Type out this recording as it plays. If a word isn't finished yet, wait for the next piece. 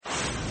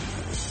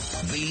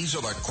These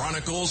are the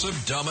Chronicles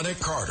of Dominic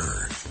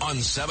Carter on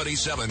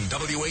 77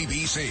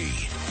 WABC.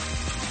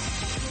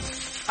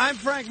 I'm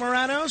Frank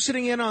Morano,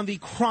 sitting in on the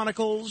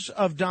Chronicles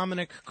of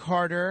Dominic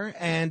Carter,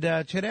 and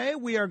today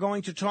we are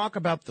going to talk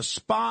about the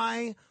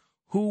spy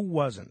who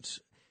wasn't.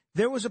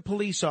 There was a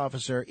police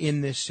officer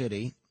in this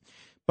city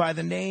by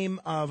the name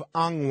of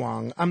Ang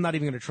Wang. I'm not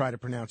even going to try to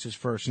pronounce his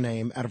first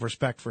name out of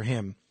respect for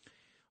him.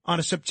 On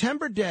a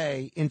September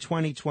day in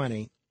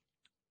 2020,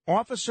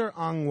 Officer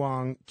Ang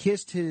Wang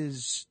kissed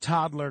his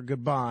toddler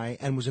goodbye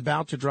and was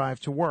about to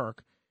drive to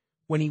work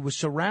when he was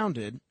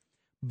surrounded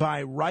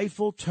by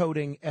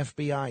rifle-toting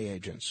FBI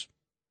agents.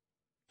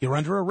 You're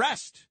under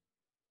arrest,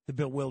 the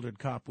bewildered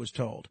cop was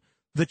told.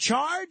 The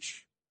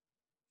charge?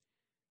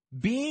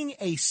 Being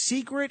a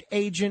secret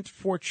agent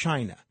for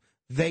China.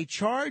 They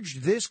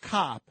charged this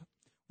cop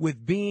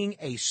with being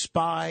a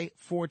spy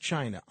for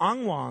China.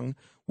 Ang Wang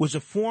was a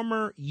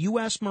former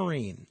U.S.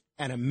 Marine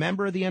and a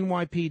member of the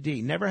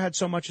NYPD, never had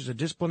so much as a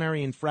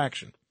disciplinary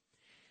infraction.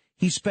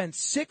 He spent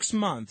 6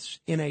 months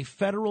in a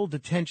federal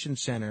detention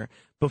center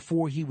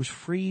before he was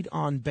freed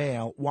on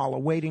bail while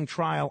awaiting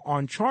trial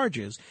on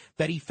charges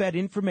that he fed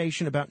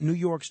information about New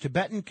York's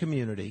Tibetan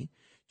community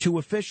to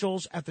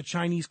officials at the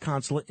Chinese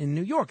consulate in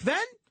New York.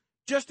 Then,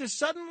 just as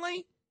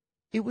suddenly,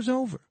 it was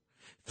over.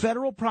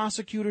 Federal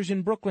prosecutors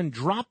in Brooklyn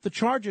dropped the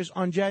charges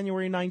on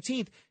January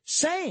 19th,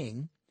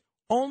 saying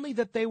only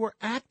that they were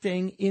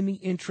acting in the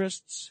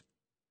interests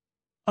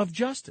of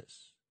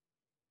justice.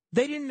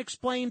 They didn't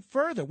explain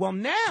further. Well,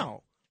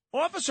 now,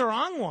 Officer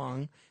Ang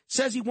Wang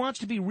says he wants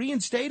to be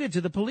reinstated to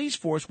the police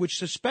force, which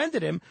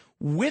suspended him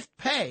with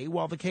pay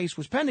while the case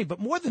was pending. But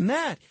more than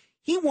that,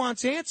 he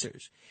wants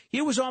answers.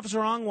 Here was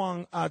Officer Ang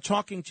Wang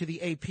talking to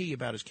the AP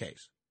about his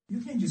case. You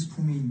can't just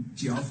put me in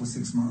jail for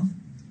 6 months.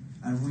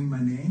 I ruin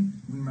my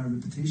name, ruin my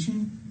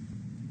reputation,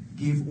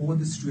 give all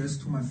the stress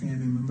to my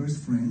family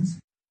members, friends.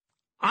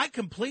 I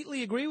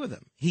completely agree with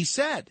him. He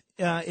said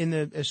in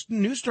the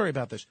news story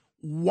about this,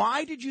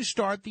 why did you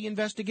start the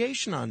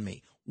investigation on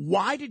me?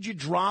 Why did you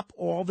drop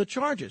all the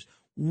charges?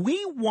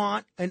 We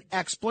want an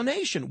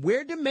explanation.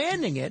 We're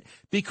demanding it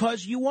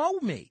because you owe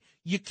me.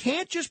 You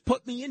can't just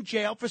put me in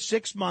jail for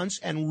 6 months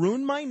and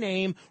ruin my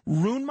name,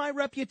 ruin my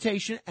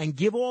reputation, and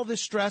give all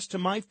this stress to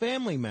my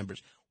family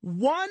members.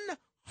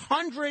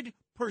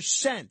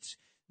 100%.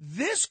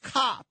 This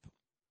cop,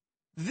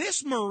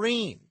 this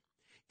Marine,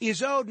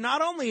 is owed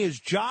not only his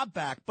job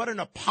back, but an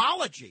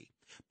apology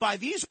by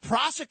these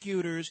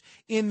prosecutors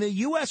in the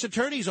U.S.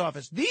 Attorney's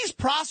Office. These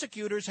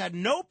prosecutors had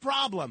no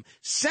problem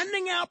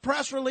sending out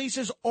press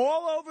releases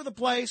all over the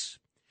place,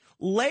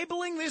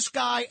 labeling this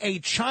guy a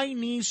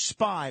Chinese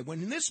spy,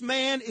 when this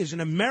man is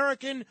an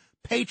American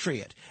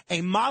patriot, a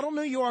model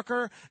New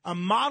Yorker, a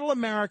model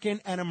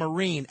American, and a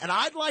Marine. And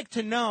I'd like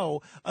to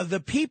know the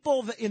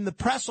people in the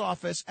press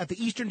office at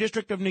the Eastern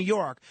District of New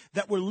York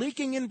that were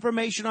leaking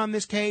information on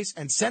this case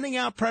and sending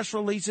out press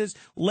releases,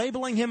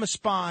 labeling him a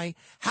spy.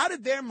 How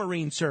did their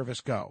Marine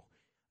service go?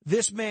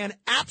 This man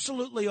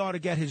absolutely ought to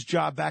get his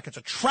job back. It's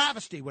a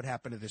travesty what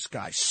happened to this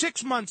guy.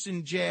 6 months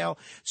in jail,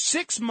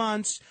 6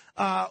 months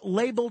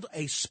labeled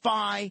a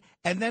spy,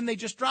 and then they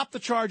just dropped the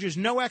charges.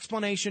 No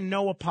explanation,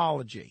 no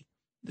apology.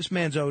 This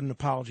man's owed an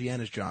apology and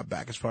his job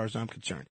back, as far as I'm concerned.